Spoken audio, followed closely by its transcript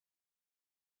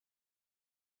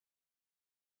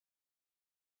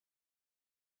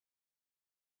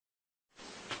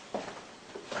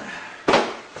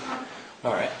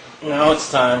Alright, now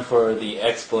it's time for the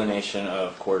explanation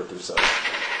of quarter through soda.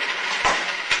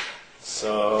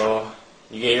 So,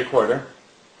 you get your quarter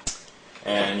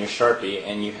and your Sharpie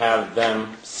and you have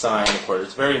them sign the quarter.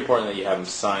 It's very important that you have them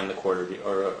sign the quarter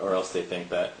or else they think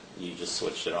that you just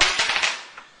switched it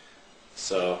off.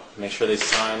 So, make sure they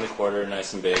sign the quarter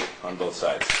nice and big on both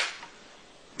sides.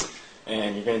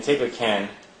 And you're going to take a can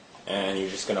and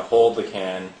you're just going to hold the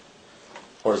can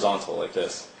horizontal like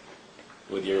this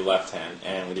with your left hand,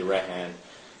 and with your right hand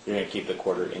you're going to keep the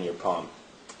quarter in your palm.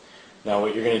 Now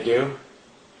what you're going to do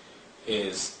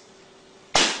is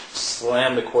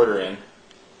slam the quarter in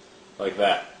like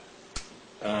that.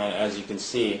 As you can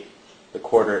see, the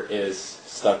quarter is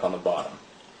stuck on the bottom.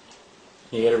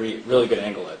 You get a really good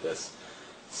angle at this,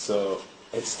 so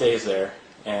it stays there.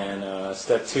 And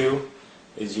step 2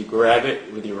 is you grab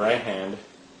it with your right hand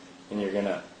and you're going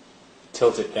to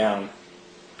tilt it down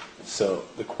so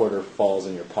the quarter falls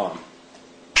in your palm.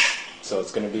 So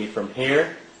it's going to be from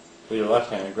here with your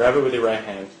left hand, grab it with your right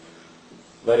hand,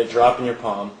 let it drop in your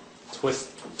palm,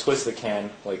 twist the can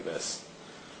like this,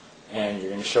 and you're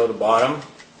going to show the bottom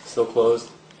still closed,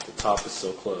 the top is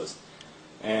still closed.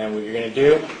 And what you're going to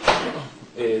do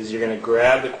is you're going to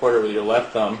grab the quarter with your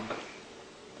left thumb,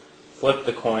 flip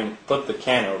the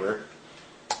can over,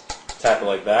 tap it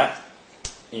like that,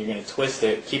 and you're going to twist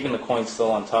it, keeping the coin still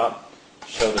on top.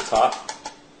 Show the top,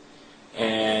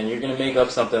 and you're going to make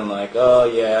up something like, oh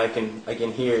yeah, I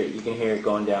can hear it. You can hear it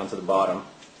going down to the bottom.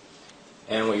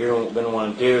 And what you're going to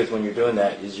want to do is, when you're doing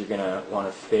that, is you're going to want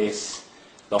to face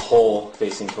the hole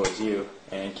facing towards you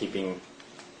and keeping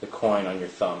the coin on your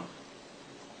thumb.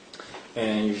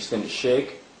 And you're just going to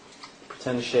shake,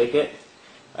 pretend to shake it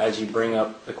as you bring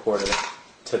up the quarter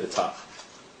to the top.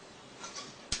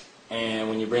 And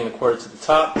when you bring the quarter to the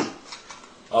top,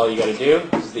 all you got to do,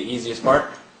 this is the easiest part,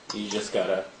 you just got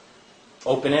to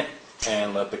open it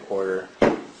and let the quarter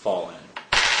fall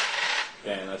in.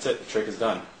 And that's it, the trick is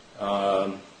done.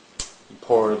 You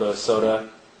pour the soda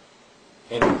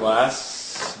in the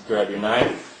glass, grab your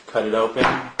knife, cut it open,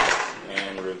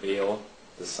 and reveal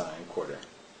the signed quarter.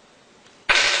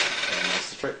 And that's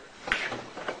the trick.